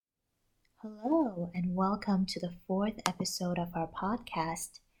Hello, and welcome to the fourth episode of our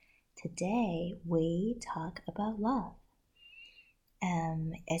podcast. Today, we talk about love.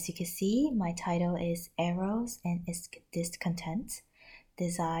 As you can see, my title is Eros and its Discontent,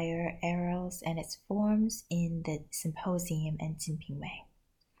 Desire, Eros, and its Forms in the Symposium and Jinpingmei.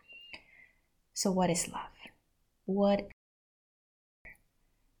 So what is love?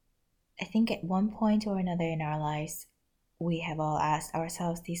 I think at one point or another in our lives, we have all asked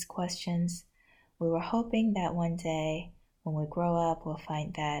ourselves these questions. We were hoping that one day, when we grow up, we'll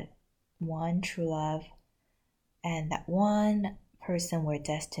find that one true love and that one person we're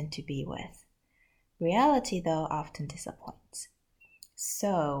destined to be with. Reality, though, often disappoints.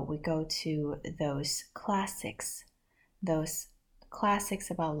 So we go to those classics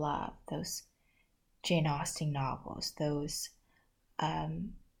about love, those Jane Austen novels, those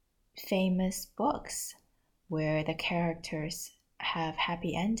famous books where the characters have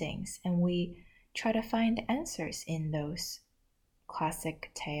happy endings, and we try to find the answers in those classic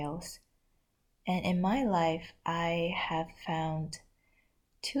tales. And in my life, I have found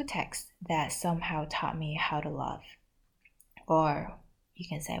two texts that somehow taught me how to love, or you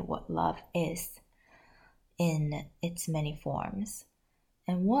can say what love is in its many forms.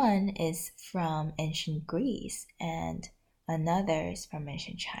 And one is from ancient Greece and another is from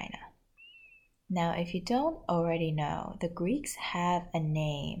ancient China. Now, if you don't already know, the Greeks have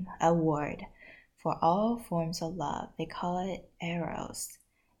a word for all forms of love. They call it eros.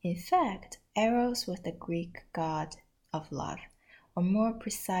 In fact, eros was the Greek god of love, or more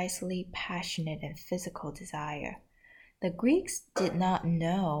precisely, passionate and physical desire. The Greeks did not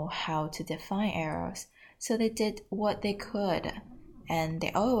know how to define eros, so they did what they could, and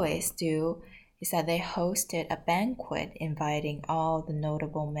they always do, is that they hosted a banquet inviting all the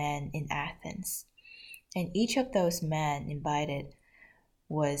notable men in Athens. And each of those men invited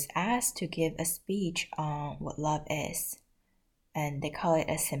was asked to give a speech on what love is. And they call it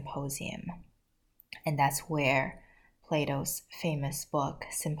a symposium. And that's where Plato's famous book,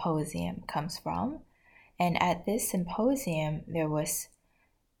 Symposium, comes from. And at this symposium, there was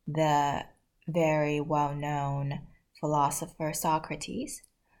the very well-known philosopher Socrates,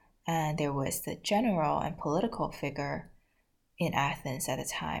 and there was the general and political figure in Athens at the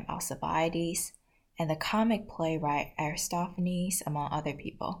time, Alcibiades, and the comic playwright Aristophanes, among other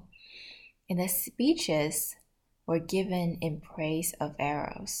people. And the speeches were given in praise of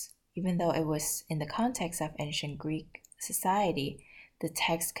Eros. Even though it was in the context of ancient Greek society, the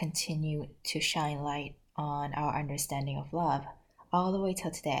text continued to shine light on our understanding of love all the way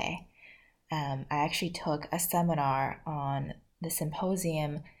till today. I actually took a seminar on the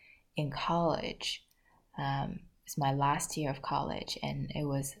symposium in college. It's my last year of college, and it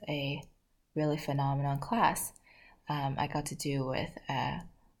was a really phenomenal class. I got to do with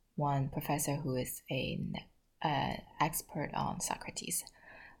one professor who is an expert on Socrates.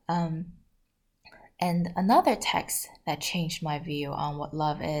 And another text that changed my view on what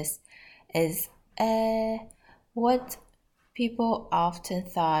love is what people often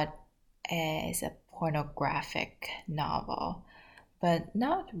thought is a pornographic novel, but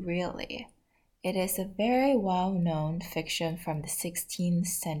not really. It is a very well-known fiction from the 16th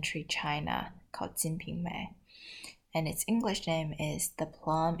century China called Jinpingmei, and its English name is The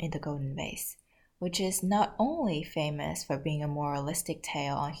Plum in the Golden Vase, which is not only famous for being a moralistic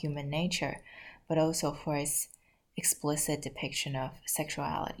tale on human nature, but also for its explicit depiction of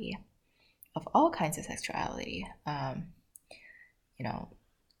sexuality, of all kinds of sexuality,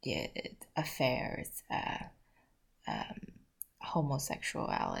 the affairs,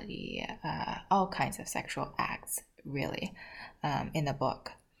 homosexuality, all kinds of sexual acts, really, in the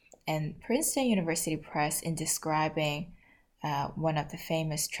book. And Princeton University Press, in describing one of the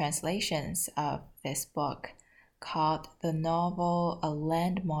famous translations of this book, called the novel a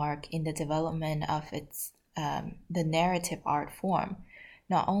landmark in the development of its the narrative art form,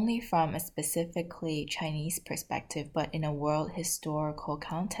 not only from a specifically Chinese perspective, but in a world historical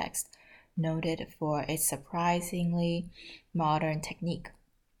context, noted for its surprisingly modern technique.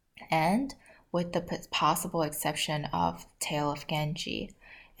 And with the possible exception of Tale of Genji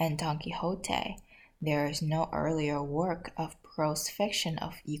and Don Quixote, there is no earlier work of prose fiction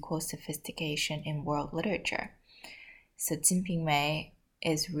of equal sophistication in world literature. So Jinpingmei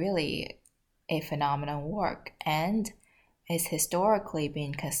is really a phenomenal work and is historically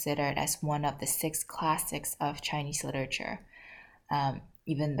being considered as one of the 6 classics of Chinese literature,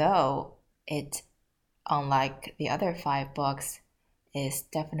 even though it, unlike the other 5 books, is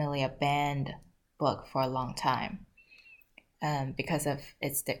definitely a banned book for a long time because of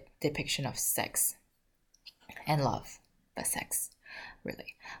its depiction of sex and love, but sex,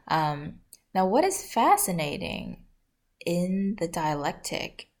 really. Now, what is fascinating in the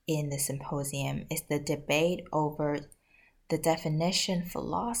dialectic in the symposium is the debate over the definition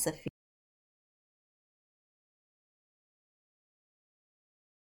philosophy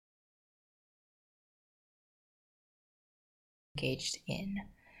engaged in.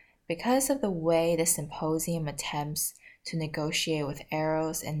 Because of the way the symposium attempts to negotiate with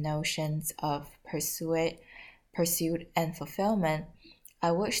arrows and notions of pursuit and fulfillment,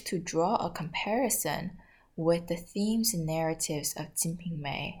 I wish to draw a comparison with the themes and narratives of Jinping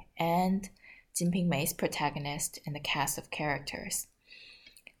Mei and Jinping Mei's protagonist and the cast of characters.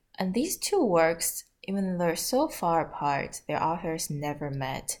 And these two works, even though they're so far apart, their authors never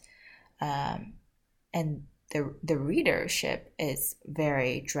met, and the readership is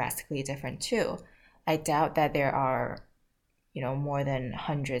very drastically different too. I doubt that there are, more than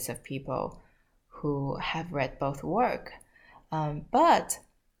hundreds of people who have read both work. But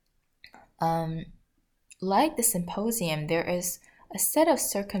like the Symposium, there is a set of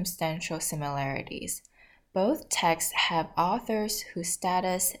circumstantial similarities. Both texts have authors whose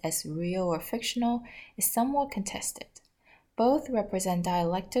status as real or fictional is somewhat contested. Both represent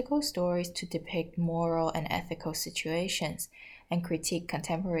dialectical stories to depict moral and ethical situations and critique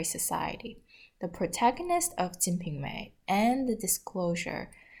contemporary society. The protagonist of Jinping Mei and the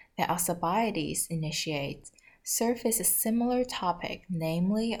disclosure that Alcibiades initiates surface a similar topic,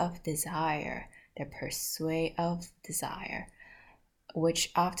 namely of desire, the pursuit of desire,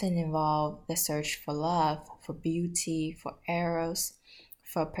 which often involve the search for love, for beauty, for eros,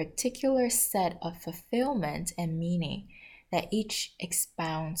 for a particular set of fulfillment and meaning that each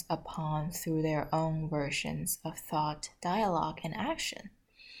expounds upon through their own versions of thought, dialogue, and action.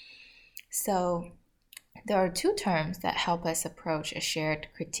 So there are two terms that help us approach a shared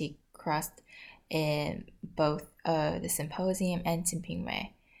critique crust in both the Symposium and Jinping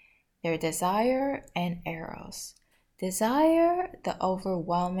Mei. They're desire and eros. Desire, the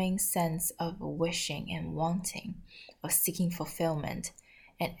overwhelming sense of wishing and wanting, of seeking fulfillment,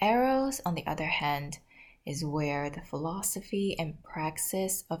 and eros, on the other hand, is where the philosophy and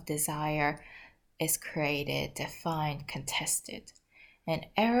praxis of desire is created, defined, contested. And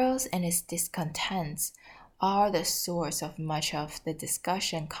eros and its discontents are the source of much of the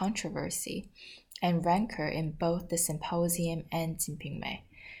discussion, controversy, and rancor in both the Symposium and Jinping Mei.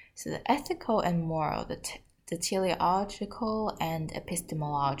 So the ethical and moral, the teleological and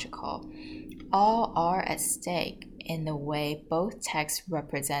epistemological, all are at stake in the way both texts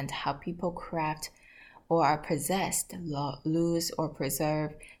represent how people craft or are possessed, lose or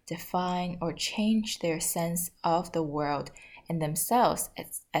preserve, define or change their sense of the world and themselves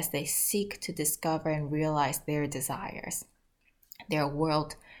as they seek to discover and realize their desires. Their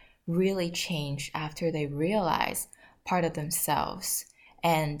world really changed after they realize part of themselves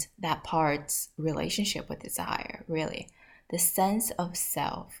and that part's relationship with desire, really. The sense of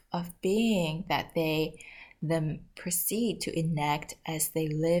self, of being that they then proceed to enact as they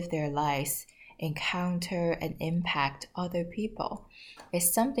live their lives, encounter and impact other people,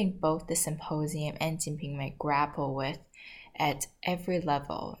 is something both the Symposium and Jinping Mei grapple with at every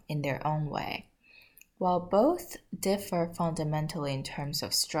level in their own way. While both differ fundamentally in terms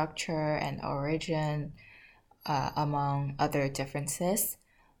of structure and origin, among other differences,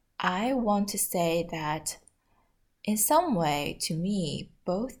 I want to say that in some way, to me,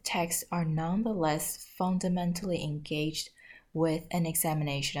 both texts are nonetheless fundamentally engaged with an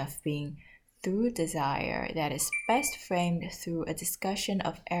examination of being through desire that is best framed through a discussion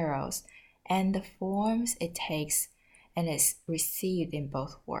of eros and the forms it takes and is received in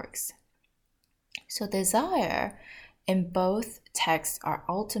both works. So desire in both texts are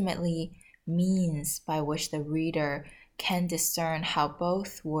ultimately means by which the reader can discern how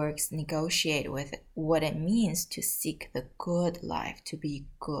both works negotiate with what it means to seek the good life, to be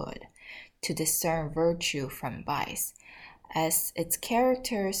good, to discern virtue from vice, as its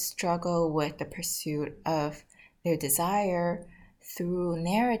characters struggle with the pursuit of their desire through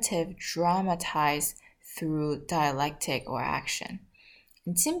narrative dramatized through dialectic or action.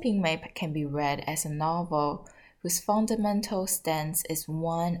 And Jinping Mei can be read as a novel whose fundamental stance is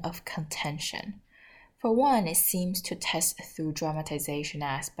one of contention. For one, it seems to test through dramatization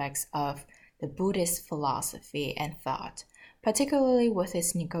aspects of the Buddhist philosophy and thought, particularly with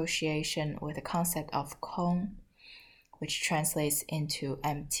its negotiation with the concept of Kong, which translates into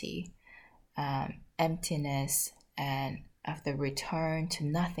empty, emptiness, and of the return to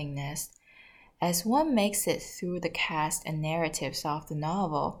nothingness. As one makes it through the cast and narratives of the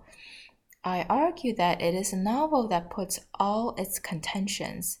novel, I argue that it is a novel that puts all its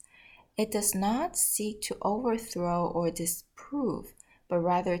contentions. It does not seek to overthrow or disprove, but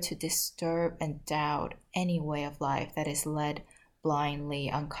rather to disturb and doubt any way of life that is led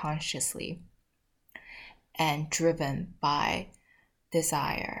blindly, unconsciously, and driven by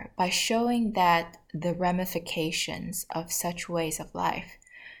desire, by showing that the ramifications of such ways of life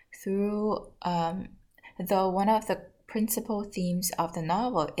through, though one of the principal themes of the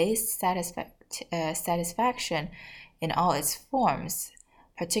novel is satisfaction in all its forms,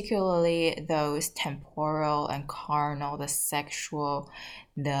 particularly those temporal and carnal, the sexual,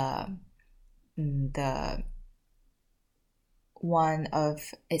 the one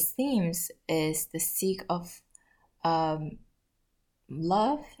of its themes is the seek of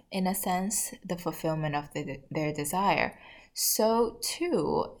love, in a sense, the fulfillment of their desire. So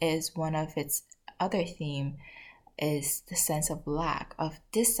too is one of its other theme is the sense of lack, of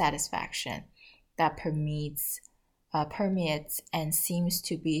dissatisfaction that permeates and seems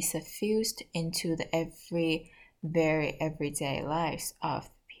to be suffused into the very everyday lives of the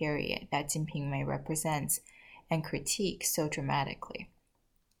period that Jinping Mei represents and critiques so dramatically.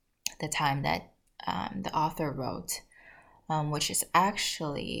 The time that the author wrote, which is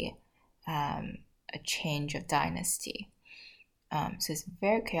actually a change of dynasty. So it's a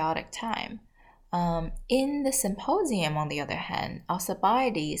very chaotic time. In the Symposium, on the other hand,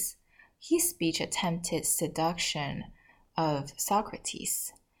 Alcibiades, his speech attempted seduction of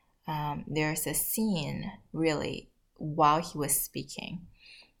Socrates. There's a scene, really, while he was speaking.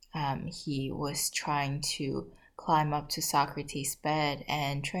 He was trying to climb up to Socrates' bed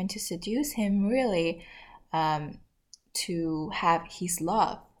and trying to seduce him, really, to have his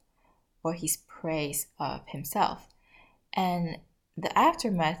love or his praise of himself. And the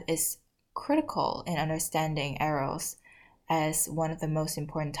aftermath is critical in understanding Eros as one of the most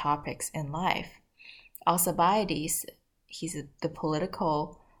important topics in life. Alcibiades, he's the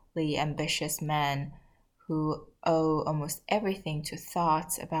politically ambitious man who owe almost everything to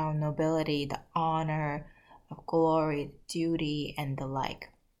thoughts about nobility, the honor of glory, duty, and the like.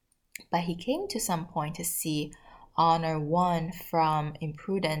 But he came to some point to see honor won from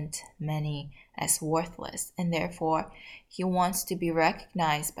imprudent many as worthless, and therefore he wants to be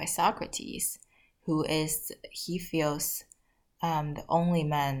recognized by Socrates, who is, he feels, the only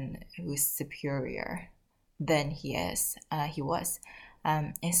man who is superior than he was.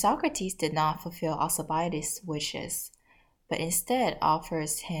 And Socrates did not fulfill Alcibiades' wishes, but instead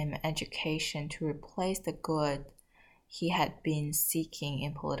offers him education to replace the good he had been seeking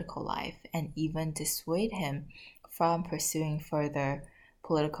in political life, and even dissuade him from pursuing further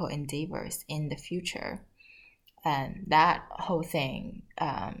political endeavors in the future. And that whole thing,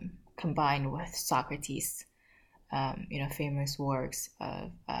 combined with Socrates' famous works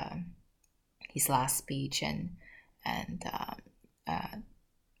of his last speech, and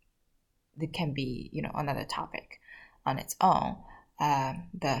it can be another topic on its own,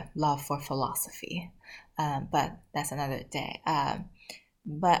 the love for philosophy, but that's another day.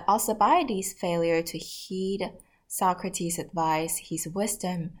 But Alcibiades' failure to heed Socrates' advice, his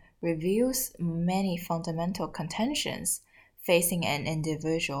wisdom, reveals many fundamental contentions facing an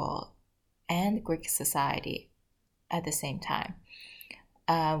individual and Greek society at the same time,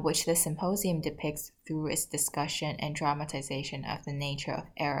 which the Symposium depicts through its discussion and dramatization of the nature of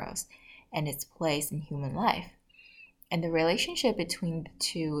Eros and its place in human life, and the relationship between the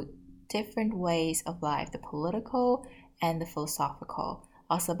two different ways of life, the political and the philosophical.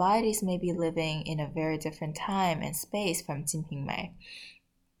 Alcibiades may be living in a very different time and space from Jinping Mei.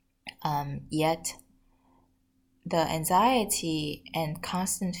 Yet, the anxiety and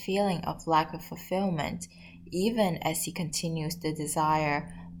constant feeling of lack of fulfillment, even as he continues to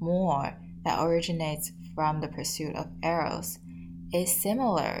desire more that originates from the pursuit of Eros, is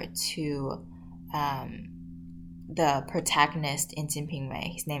similar to the protagonist in Jinping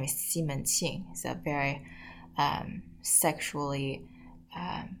Mei. His name is Simon Qing. He's a very sexually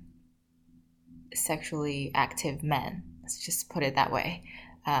active man. Let's just put it that way.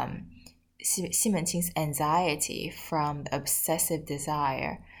 Simon Qing's anxiety from the obsessive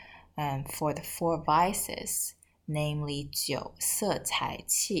desire for the four vices, namely 酒, 色, 财,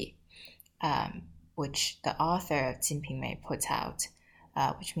 气, which the author of Jinping Mei puts out,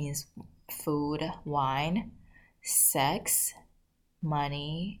 which means food, wine, sex,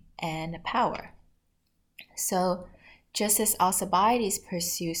 money, and power. So just as Alcibiades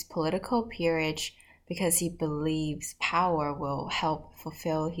pursues political peerage because he believes power will help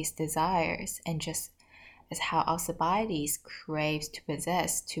fulfill his desires, and just as how Alcibiades craves to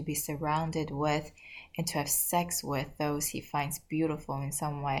possess, to be surrounded with, and to have sex with those he finds beautiful in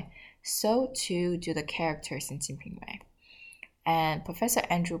some way, so too do the characters in Jinping Mei. And Professor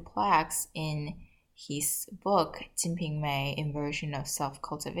Andrew Plax, in his book, Jinping Inversion of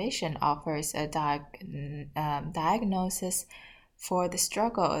Self-Cultivation, offers a diagnosis for the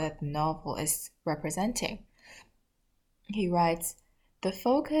struggle that the novel is representing. He writes, "The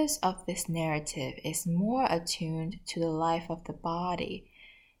focus of this narrative is more attuned to the life of the body,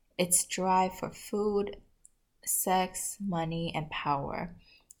 its drive for food, sex, money, and power,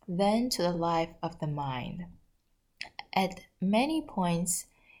 than to the life of the mind. At many points,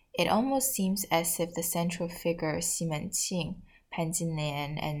 it almost seems as if the central figures Xi Menqing, Pan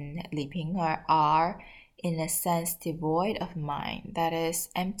Jinlian, and Li Ping'er are, in a sense, devoid of mind, that is,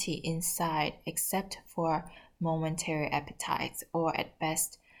 empty inside except for momentary appetites or, at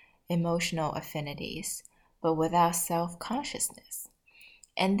best, emotional affinities, but without self-consciousness.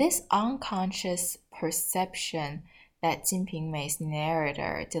 And this unconscious perception that Jinping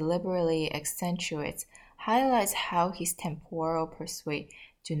narrator deliberately accentuates highlights how his temporal pursuit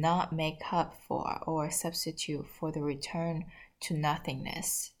do not make up for or substitute for the return to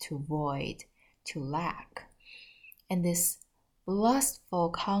nothingness, to void, to lack. And this lustful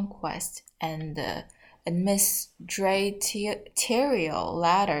conquest and the administratorial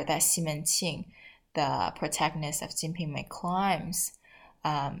ladder that Xi Menqing, the protagonist of Jinping climbs,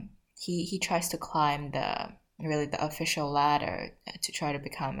 he tries to climb the official ladder to try to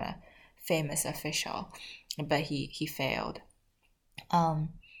become a famous official, but he failed.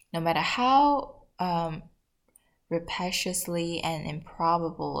 No matter how rapaciously and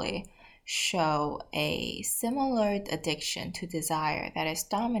improbably show a similar addiction to desire that is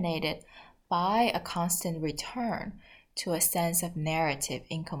dominated by a constant return to a sense of narrative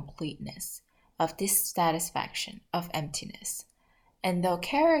incompleteness, of dissatisfaction, of emptiness. And though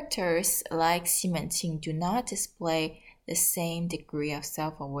characters like Xi Menqing do not display the same degree of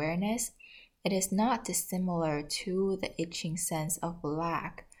self-awareness, it is not dissimilar to the itching sense of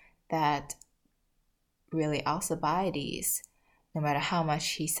lack that really Alcibiades, no matter how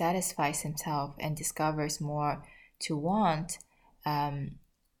much he satisfies himself and discovers more to want,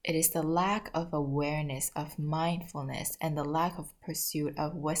 it is the lack of awareness, of mindfulness, and the lack of pursuit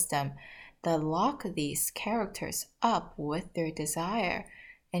of wisdom that lock these characters up with their desire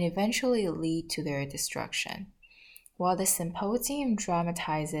and eventually lead to their destruction. While the Symposium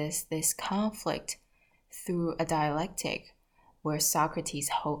dramatizes this conflict through a dialectic where Socrates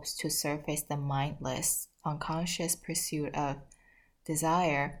hopes to surface the mindless, unconscious pursuit of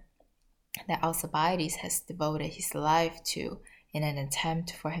desire that Alcibiades has devoted his life to in an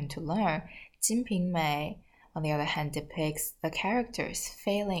attempt for him to learn, Jinping on the other hand, depicts the characters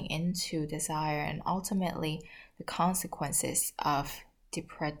failing into desire and ultimately the consequences of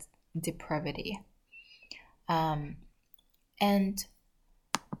depravity. And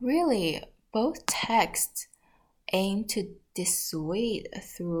really, both texts aim to dissuade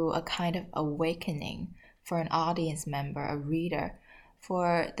through a kind of awakening for an audience member, a reader.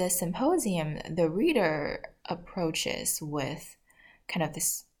 For the Symposium, the reader approaches with kind of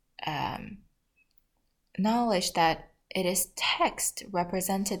this knowledge that it is text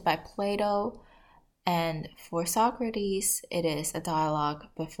represented by Plato, and for Socrates, it is a dialogue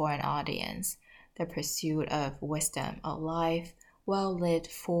before an audience, the pursuit of wisdom, a life well lived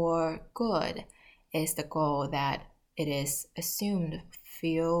for good is the goal that it is assumed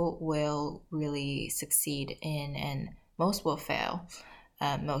few will really succeed in, and most will fail.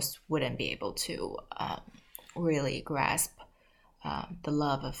 Most wouldn't be able to really grasp the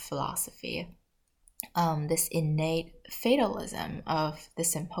love of philosophy. This innate fatalism of the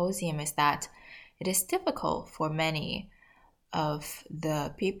Symposium is that it is difficult for many of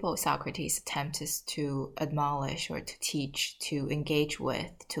the people Socrates attempts to admonish or to teach, to engage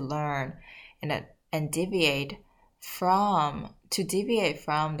with, to learn, and deviate from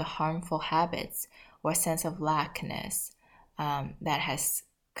the harmful habits or sense of lackness that has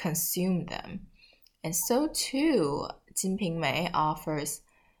consumed them. And so too, Jinping offers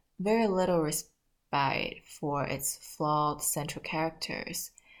very little respite for its flawed central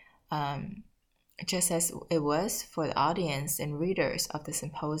characters, just as it was for the audience and readers of the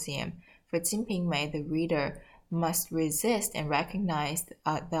Symposium. For Jinping the reader must resist and recognize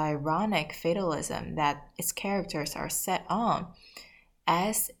the ironic fatalism that its characters are set on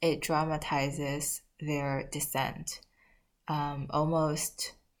as it dramatizes their descent.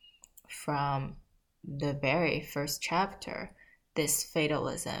 Almost from the very first chapter, this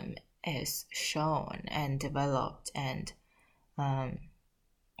fatalism is shown and developed, and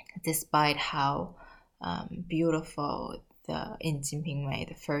despite how beautiful in Jinping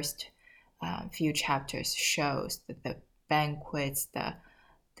the first few chapters shows that the banquets, the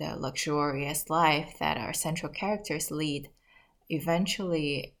luxurious life that our central characters lead,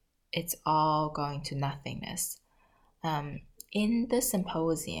 eventually it's all going to nothingness. In the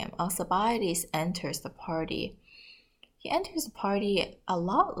Symposium, Alcibiades enters the party. He enters the party a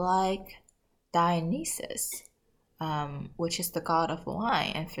lot like Dionysus, which is the god of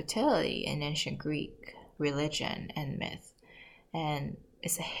wine and fertility in ancient Greek religion and myth, and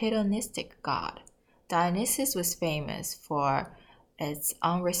is a hedonistic god. Dionysus was famous for its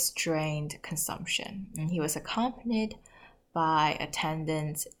unrestrained consumption, and he was accompanied by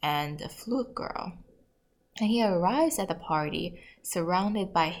attendants and a flute girl. And he arrives at the party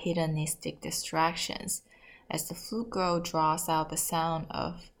surrounded by hedonistic distractions as the flute girl draws out the sound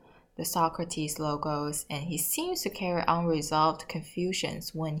of the Socrates logos, and he seems to carry unresolved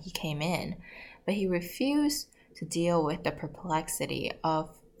confusions when he came in, but he refused to deal with the perplexity of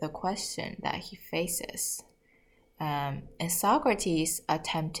the question that he faces. And Socrates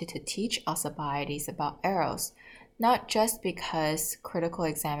attempted to teach Alcibiades about Eros, not just because critical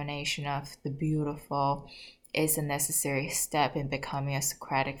examination of the beautiful is a necessary step in becoming a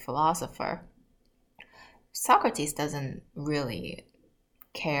Socratic philosopher. Socrates doesn't really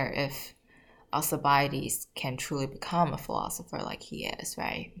care if Alcibiades can truly become a philosopher like he is,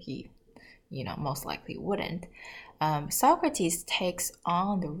 right? He, most likely wouldn't. Socrates takes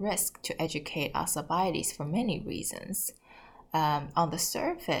on the risk to educate Alcibiades for many reasons. On the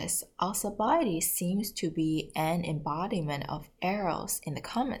surface, Alcibiades seems to be an embodiment of Eros in the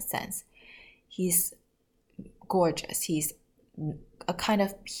common sense. He's gorgeous. He's a kind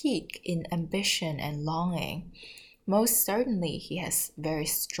of peak in ambition and longing. Most certainly, he has very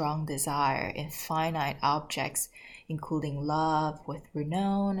strong desire in finite objects, including love with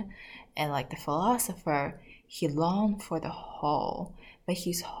renown, and like the philosopher, he longed for the whole, but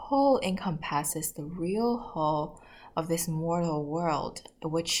his whole encompasses the real whole of this mortal world,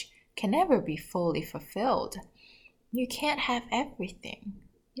 which can never be fully fulfilled. You can't have everything.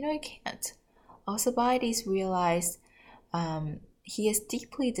 You can't. Alcibiades realized he is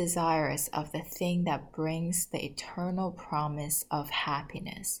deeply desirous of the thing that brings the eternal promise of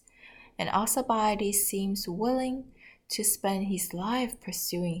happiness. And Alcibiades seems willing to spend his life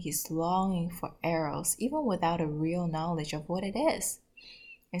pursuing his longing for Eros, even without a real knowledge of what it is.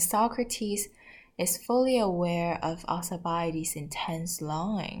 And Socrates is fully aware of Alcibiades' intense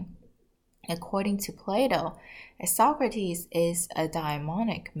longing. According to Plato, Socrates is a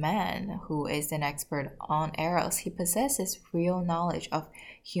daimonic man who is an expert on Eros. He possesses real knowledge of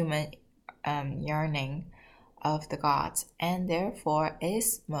human yearning of the gods, and therefore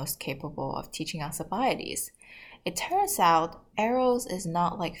is most capable of teaching Alcibiades. It turns out Eros is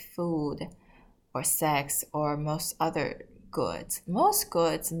not like food or sex or most other goods. Most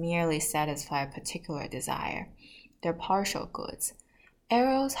goods merely satisfy a particular desire. They're partial goods.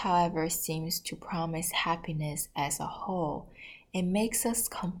 Eros, however, seems to promise happiness as a whole. It makes us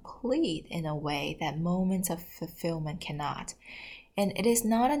complete in a way that moments of fulfillment cannot. And it is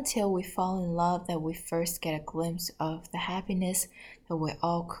not until we fall in love that we first get a glimpse of the happiness that we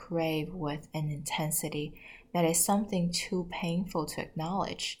all crave with an intensity that is something too painful to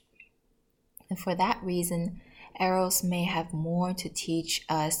acknowledge. And for that reason, Eros may have more to teach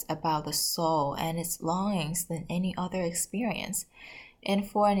us about the soul and its longings than any other experience. And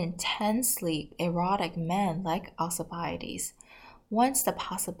for an intensely erotic man like Alcibiades, once the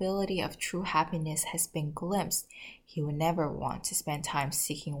possibility of true happiness has been glimpsed, he would never want to spend time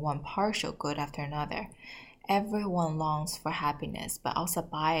seeking one partial good after another. Everyone longs for happiness, but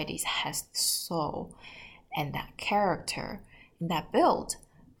Alcibiades has the soul and that character and that build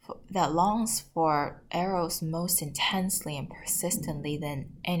that longs for Eros most intensely and persistently than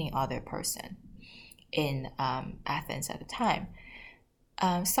any other person in Athens at the time.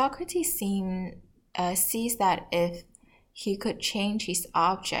 Socrates sees that if he could change his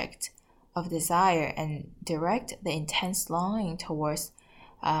object of desire and direct the intense longing towards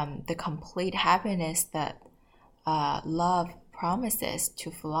the complete happiness that love promises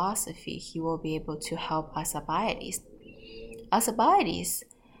to philosophy, he will be able to help Alcibiades. Alcibiades,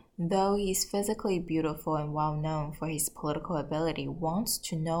 though he is physically beautiful and well known for his political ability, wants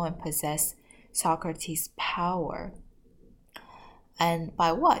to know and possess Socrates' power. And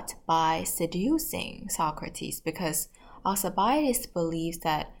by what? By seducing Socrates, because Alcibiades believes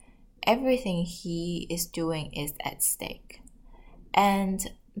that everything he is doing is at stake.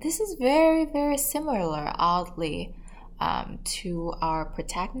 And this is very, very similar, oddly, to our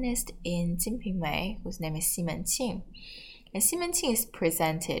protagonist in Jinping Mei, whose name is Simon Qing. And Simon Qing is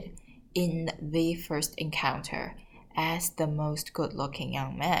presented in the first encounter as the most good-looking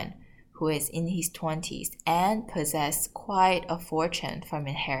young man who is in his 20s and possesses quite a fortune from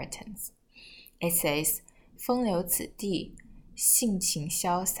inheritance. It says, 风流子弟,性情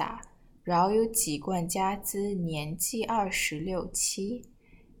潇洒，饶有几贯家资，年纪26、7。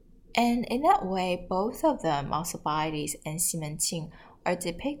And in that way, both of them, Alcibiades and Ximeng Qing, are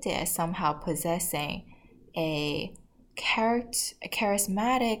depicted as somehow possessing a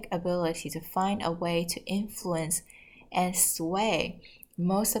charismatic ability to find a way to influence and sway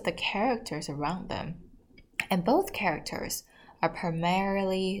most of the characters around them. And both characters are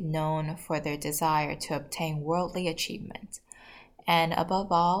primarily known for their desire to obtain worldly achievement, and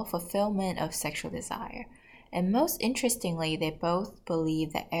above all, fulfillment of sexual desire. And most interestingly, they both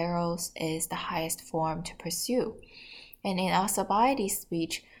believe that Eros is the highest form to pursue. And in Alcibiades'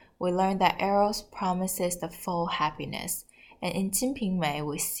 speech, we learn that Eros promises the full happiness. And in Jinpingmei,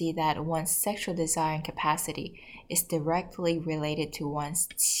 we see that one's sexual desire and capacity is directly related to one's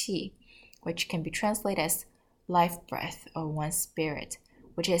qi, which can be translated as life breath or one's spirit,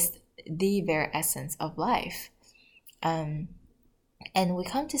 which is the very essence of life. And we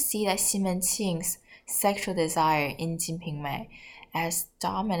come to see that Ximeng Qing's sexual desire in Jinpingmei as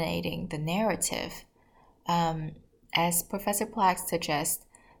dominating the narrative. As Professor Plack suggests,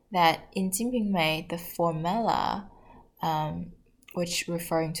 that in Jinpingmei, the formula, which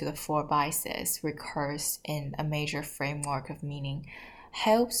referring to the 4 vices, recurs in a major framework of meaning,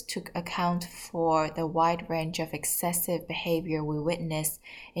 helps to account for the wide range of excessive behavior we witness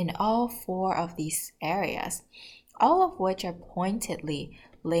in all 4 of these areas, all of which are pointedly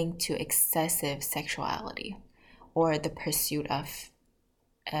linked to excessive sexuality, or the pursuit of,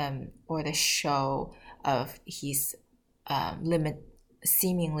 or the show of his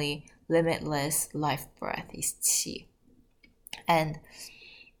seemingly limitless life breath, his qi. And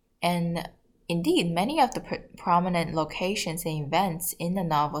indeed, many of the prominent locations and events in the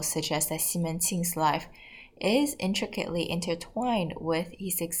novel suggest that Ximeng Qing's life is intricately intertwined with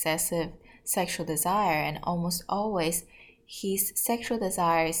his excessive sexual desire, and almost always his sexual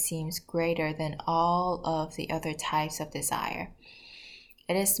desire seems greater than all of the other types of desire.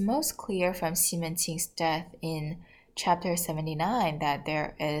 It is most clear from Ximeng Qing's death in chapter 79 that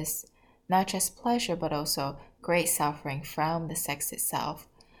there is not just pleasure but also great suffering from the sex itself.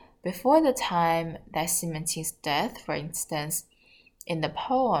 Before the time that Ximeng Qing's death, for instance, in the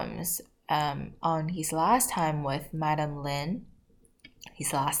poems on his last time with Madame Lin,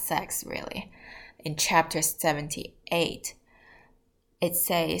 his last sex really, in chapter 78, it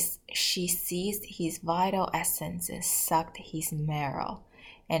says, she seized his vital essence and sucked his marrow.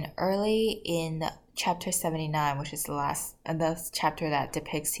 And early in chapter 79, which is the chapter that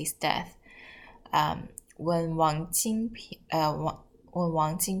depicts his death, when Wang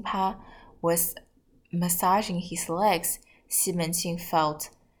Jingpa was massaging his legs, Ximeng Qing felt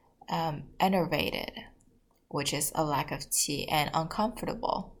enervated, which is a lack of qi, and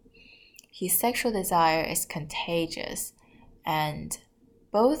uncomfortable. His sexual desire is contagious, and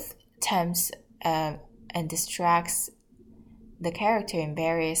both tempts and distracts the character in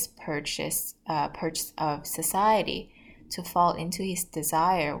various perches of society to fall into his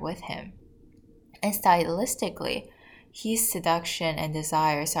desire with him. And stylistically, his seduction and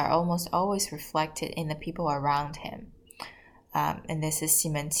desires are almost always reflected in the people around him. And this is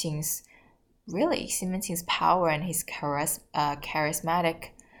Ximeng Qing's power and his charismatic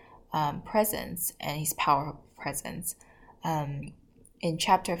presence and his powerful presence. In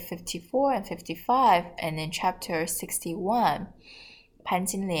chapter 54 and 55, and in chapter 61, Pan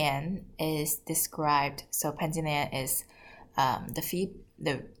Jinlian is described. So Pan Jinlian is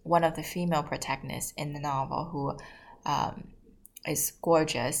one of the female protagonists in the novel who is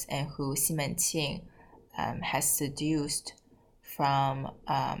gorgeous and who Ximeng Qing has seduced from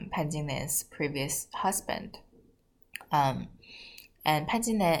Pan Jinlian's previous husband. And Pan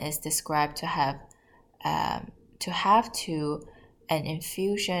Jinlian is described to have an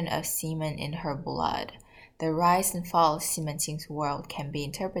infusion of semen in her blood. The rise and fall of Ximeng Qing's world can be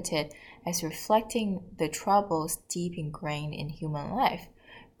interpreted as reflecting the troubles deep ingrained in human life,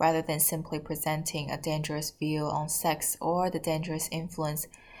 rather than simply presenting a dangerous view on sex or the dangerous influence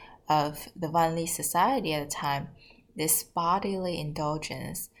of the Wanli society at the time. This bodily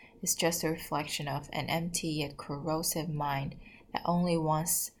indulgence is just a reflection of an empty yet corrosive mind that only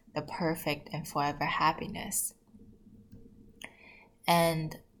wants the perfect and forever happiness.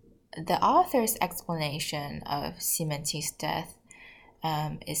 And the author's explanation of Ximeng Qing's death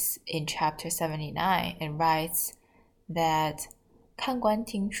is in chapter 79. It writes that 看官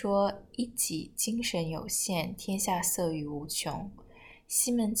听说一己精神有限，天下色欲无穷。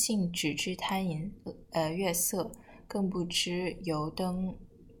西门庆只知贪淫乐色，更不知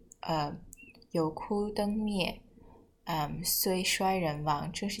油枯灯灭，虽衰人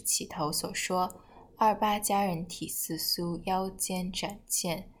亡，正是起头所说28佳人体似酥，腰间仗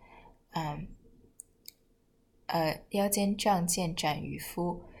剑斩渔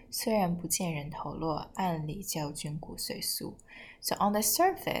夫，虽然不见人头落，暗里教君骨髓酥. So on the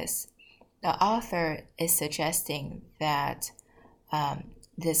surface, the author is suggesting that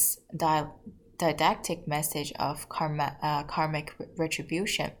this didactic message of karmic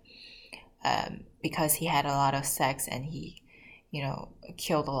retribution, because he had a lot of sex and he,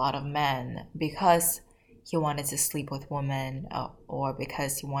 killed a lot of men because he wanted to sleep with women, or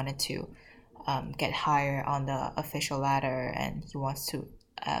because he wanted to get higher on the official ladder and he wants to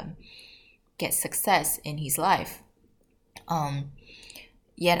get success in his life.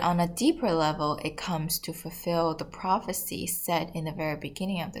 Yet on a deeper level, it comes to fulfill the prophecy said in the very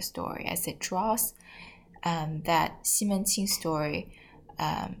beginning of the story, as it draws that Xi Menqing's story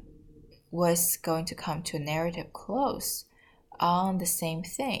was going to come to a narrative close on the same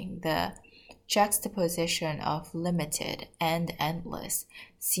thing. The juxtaposition of limited and endless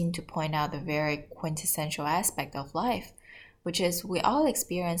seemed to point out the very quintessential aspect of life, which is we all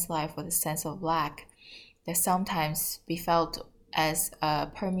experience life with a sense of lack that sometimes be felt as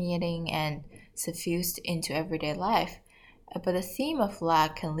permeating and suffused into everyday life. But the theme of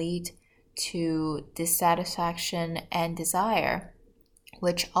lack can lead to dissatisfaction and desire,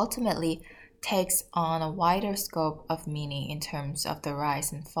 which ultimately takes on a wider scope of meaning in terms of the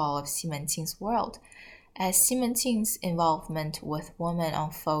rise and fall of Xi Menqing's world, as Xi Menqing's involvement with women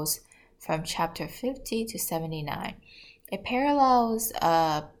unfolds from chapter 50 to 79. It parallels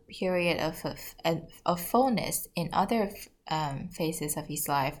a period of fullness in other phases of his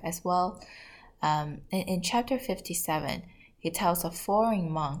life as well. In chapter 57, he tells a foreign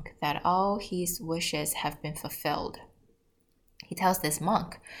monk that all his wishes have been fulfilled. He tells this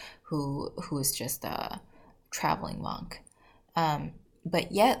monk, who's just a traveling monk.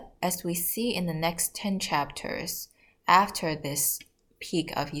 But yet, as we see in the next 10 chapters, after this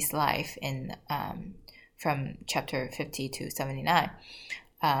peak of his life in from chapter 50 to 79,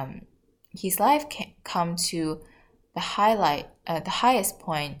 his life can come to the highest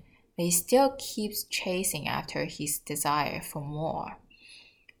point, but he still keeps chasing after his desire for more.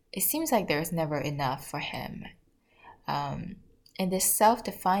 It seems like there's never enough for him. In this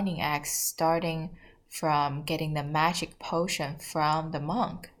self-defining act, starting from getting the magic potion from the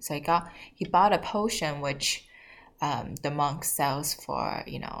monk. So he bought a potion which the monk sells for,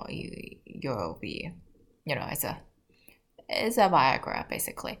 you'll be, it's a Viagra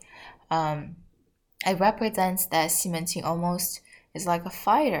basically. It represents that Xi Menqing almost is like a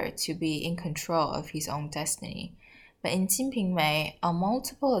fighter to be in control of his own destiny. But in Jinping Mei, on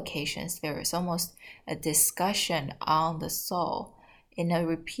multiple occasions, there is almost a discussion on the soul in a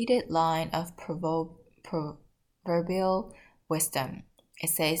repeated line of proverbial wisdom. It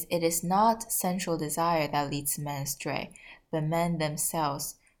says, "It is not sensual desire that leads men astray, but men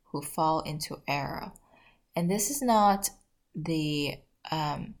themselves who fall into error." And this is not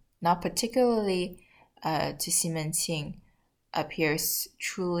not particularly to Xi Menqing appears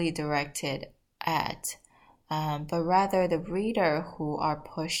truly directed at, but rather the reader who are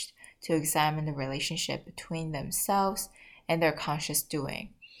pushed to examine the relationship between themselves and their conscious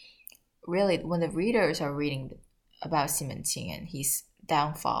doing. Really, when the readers are reading about Xi Menqing and his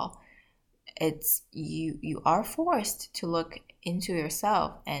downfall, it's you are forced to look into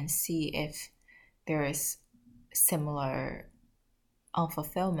yourself and see if there is similar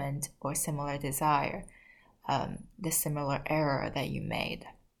unfulfillment or similar desire, the similar error that you made.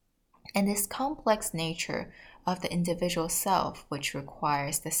 And this complex nature of the individual self, which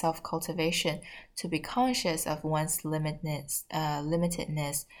requires the self-cultivation to be conscious of one's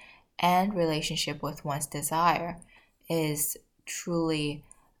limitedness and relationship with one's desire, is truly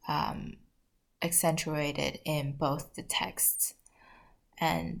accentuated in both the texts.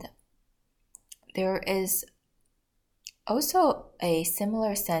 And there is also a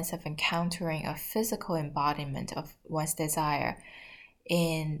similar sense of encountering a physical embodiment of one's desire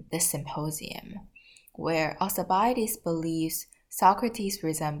in the Symposium, where Alcibiades believes Socrates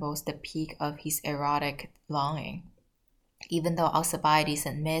resembles the peak of his erotic longing. Even though Alcibiades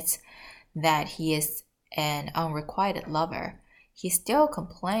admits that he is an unrequited lover, he still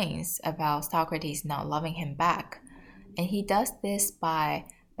complains about Socrates not loving him back, and he does this by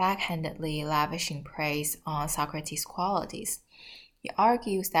backhandedly lavishing praise on Socrates' qualities. He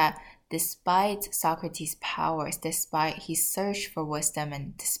argues that despite Socrates' powers, despite his search for wisdom,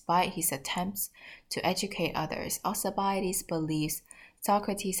 and despite his attempts to educate others, Alcibiades believes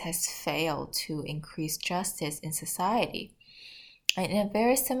Socrates has failed to increase justice in society. And in a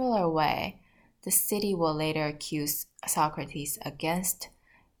very similar way, the city will later accuse Socrates against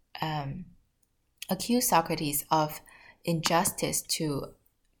accused Socrates of injustice to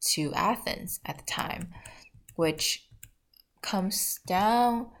Athens at the time, which comes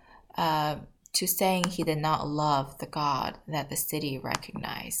down to saying he did not love the god that the city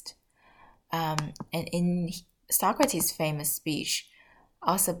recognized. And in Socrates' famous speech,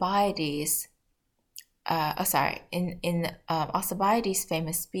 Alcibiades, Alcibiades'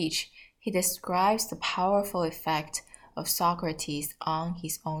 famous speech, he describes the powerful effect of Socrates on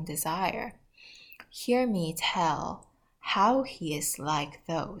his own desire. Hear me tell how he is like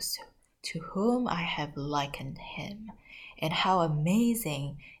those to whom I have likened him, and how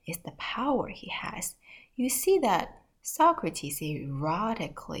amazing is the power he has. You see that Socrates is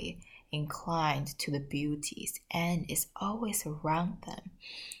erotically inclined to the beauties and is always around them,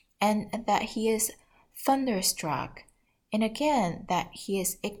 and that he is thunderstruck, and again that he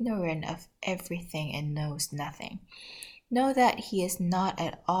is ignorant of everything and knows nothing. Know that he is not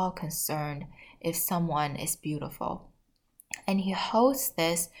at all concerned if someone is beautiful, and he holds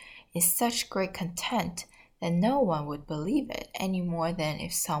this in such great contempt that no one would believe it any more than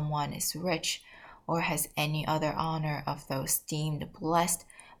if someone is rich or has any other honor of those deemed blessed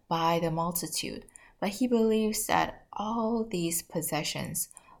by the multitude. But he believes that all these possessions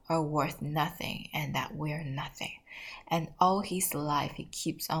are worth nothing and that we're nothing. And all his life he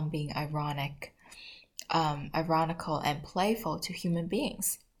keeps on being ironical and playful to human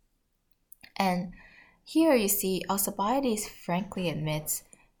beings. And here you see Alcibiades frankly admits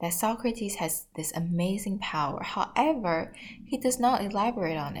that Socrates has this amazing power. However, he does not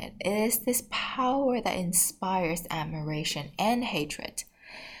elaborate on it. It is this power that inspires admiration and hatred.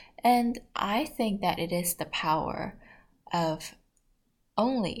 And I think that it is the power of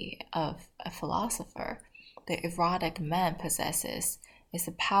only of a philosopher. The erotic man possesses is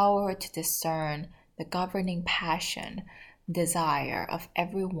the power to discern the governing passion, desire of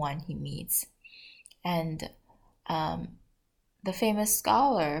everyone he meets. And the famous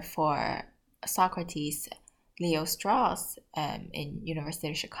scholar for Socrates, Leo Strauss, in University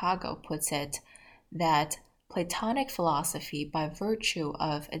of Chicago, puts it that Platonic philosophy, by virtue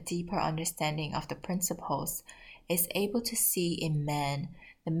of a deeper understanding of the principles, is able to see in man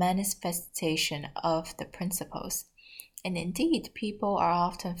the manifestation of the principles. And indeed, people are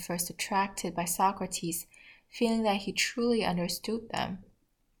often first attracted by Socrates, feeling that he truly understood them,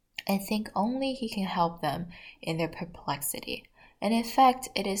 and think only he can help them in their perplexity. And in fact,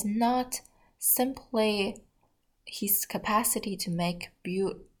 it is not simply his capacity to make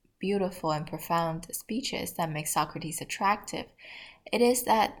beautiful and profound speeches that make Socrates attractive. It is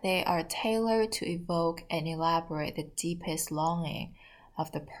that they are tailored to evoke and elaborate the deepest longing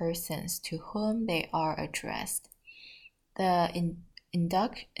of the persons to whom they are addressed. The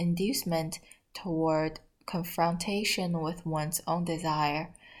inducement toward confrontation with one's own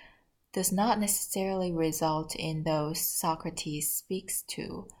desire does not necessarily result in those Socrates speaks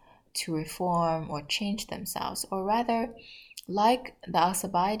to reform or change themselves, or rather, like the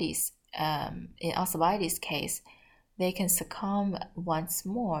Alcibiades, in Alcibiades' case, they can succumb once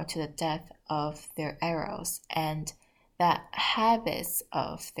more to the death of their arrows and the habits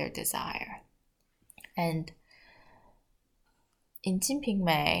of their desire. And in Jinping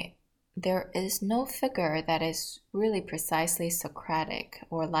Mei, there is no figure that is really precisely Socratic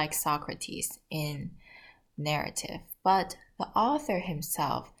or like Socrates in narrative, but the author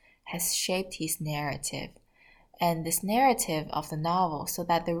himself has shaped his narrative and this narrative of the novel so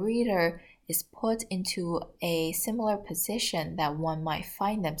that the reader is put into a similar position that one might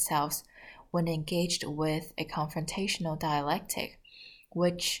find themselves when engaged with a confrontational dialectic,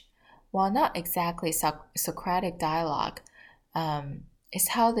 which, while not exactly Socratic dialogue, is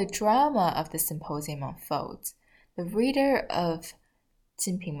how the drama of the Symposium unfolds. The reader of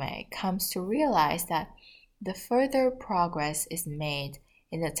Jinping Mei comes to realize that the further progress is made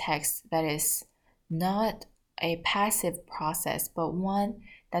in the text that is not a passive process, but one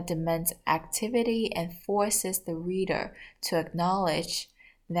that demands activity and forces the reader to acknowledge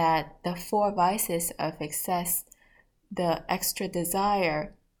that the four vices of excess, the extra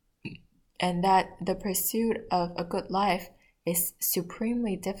desire, and that the pursuit of a good life is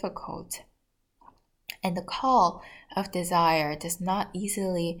supremely difficult. And the call of desire does not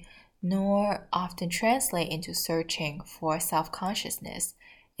easily nor often translate into searching for self-consciousness,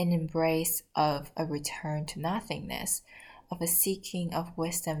 an embrace of a return to nothingness, of a seeking of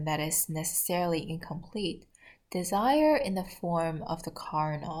wisdom that is necessarily incomplete. Desire in the form of the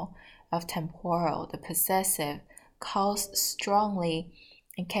carnal, of temporal, the possessive, calls strongly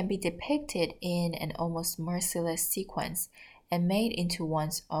and can be depicted in an almost merciless sequence and made into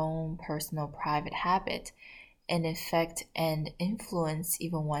one's own personal private habit, and affect and influence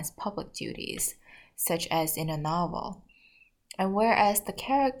even one's public duties. such as in a novel. And whereas the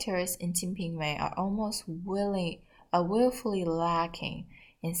characters in Jinping are almost willfully lacking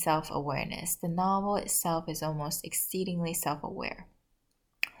in self-awareness, the novel itself is almost exceedingly self-aware,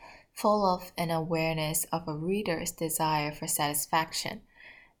 full of an awareness of a reader's desire for satisfaction,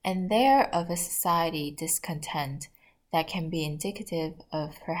 and there of a society discontent that can be indicative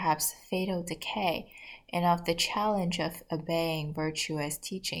of perhaps fatal decay and of the challenge of obeying virtuous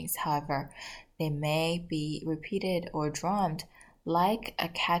teachings. However, they may be repeated or drummed like a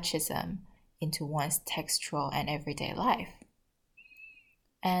catechism into one's textual and everyday life.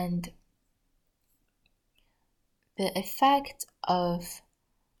 And the effect of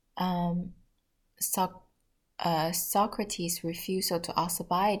Socrates' refusal to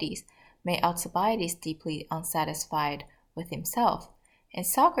Alcibiades made Alcibiades deeply unsatisfied with himself. And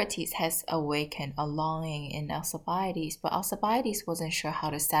Socrates has awakened a longing in Alcibiades, but Alcibiades wasn't sure how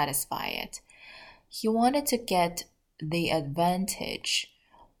to satisfy it. He wanted to get the advantage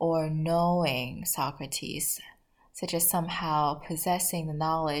or knowing Socrates, such as somehow possessing the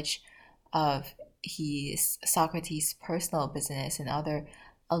knowledge of Socrates' personal business and other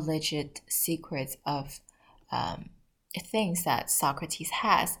alleged secrets of things that Socrates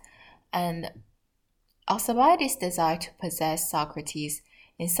has. And Alcibiades' desire to possess Socrates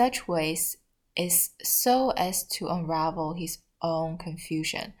in such ways is so as to unravel his own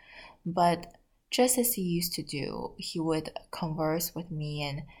confusion. But just as he used to do, he would converse with me,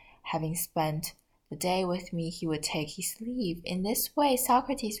 and having spent the day with me, he would take his leave. In this way,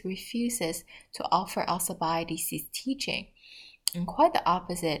 Socrates refuses to offer Alcibiades his teaching. And quite the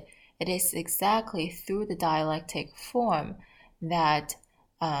opposite, it is exactly through the dialectic form that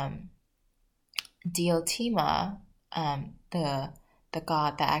Diotima, the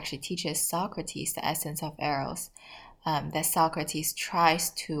god that actually teaches Socrates the essence of Eros, that Socrates tries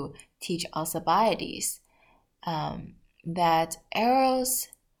to teach Alcibiades, that Eros,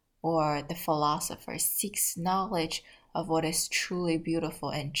 or the philosopher, seeks knowledge of what is truly beautiful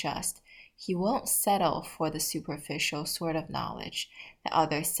and just. He won't settle for the superficial sort of knowledge that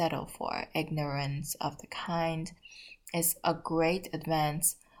others settle for. Ignorance of the kind is a great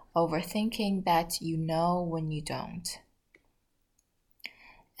advance over thinking that you know when you don't.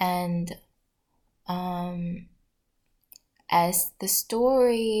 And as the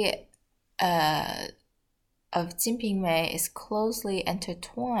story of Jinping is closely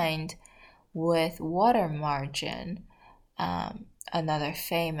intertwined with Water Margin, another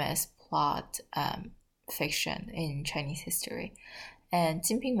famous plot fiction in Chinese history. And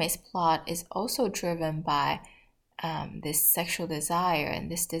Jinping's plot is also driven by this sexual desire,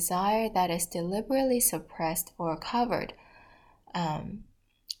 and this desire that is deliberately suppressed or covered.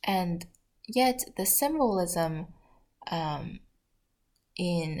 And yet the symbolism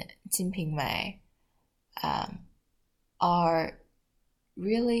in Jinping are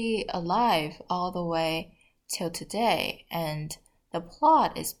really alive all the way till today, and the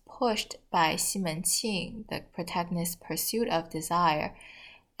plot is pushed by Xi Qing, the protagonist's pursuit of desire.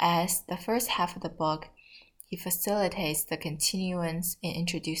 As the first half of the book, he facilitates the continuance in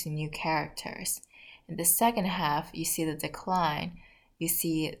introducing new characters. In the second half, you see the decline. You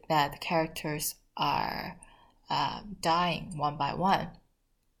see that the characters are dying one by one.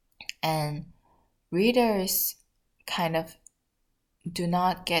 And readers kind of do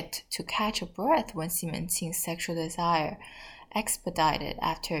not get to catch a breath when Xi Qing's sexual desire expedited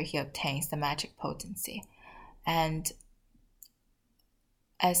after he obtains the magic potency. And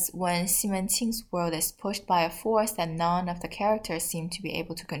as when Xi Qing's world is pushed by a force that none of the characters seem to be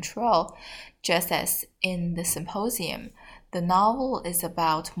able to control, just as in the Symposium, the novel is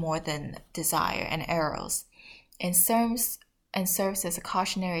about more than desire and arrows, and serves as a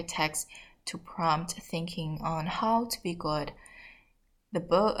cautionary text to prompt thinking on how to be good.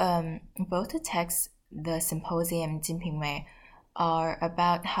 Both the texts, the Symposium and Jinping are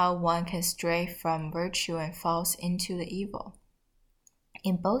about how one can stray from virtue and falls into the evil.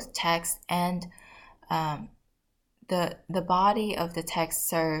 In both texts, and the body of the text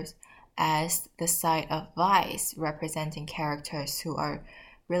serves as the site of vice, representing characters who are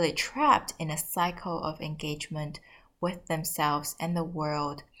really trapped in a cycle of engagement with themselves and the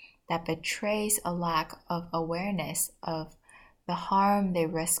world that betrays a lack of awareness of the harm they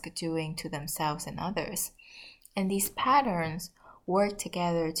risk doing to themselves and others. And these patterns work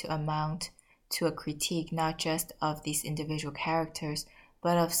together to amount to a critique not just of these individual characters,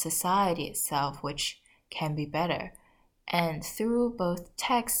 but of society itself, which can be better. And through both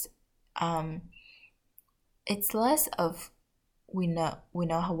texts, it's less of we know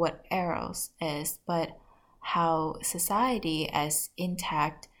what Eros is, but how society as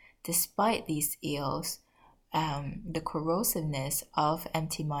intact despite these ills, the corrosiveness of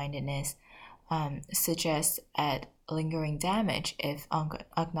empty-mindedness suggests a lingering damage if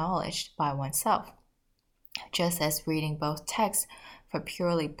acknowledged by oneself. Just as reading both texts for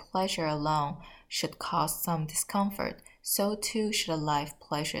purely pleasure alone should cause some discomfort, so too should a life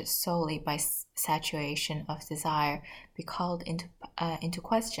pleasured solely by saturation of desire be called into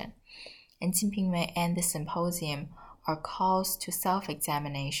question. And Jinping and the Symposium are calls to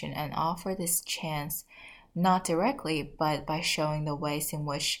self-examination and offer this chance not directly, but by showing the ways in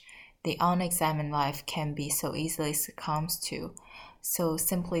which the unexamined life can be so easily succumbed to, so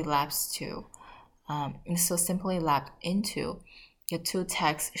simply lapsed into. The two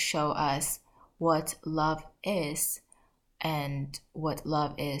texts show us what love is and what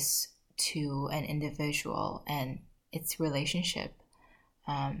love is to an individual and its relationship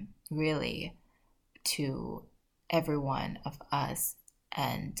really to every one of us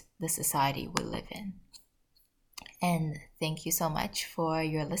and the society we live in. And thank you so much for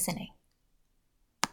your listening.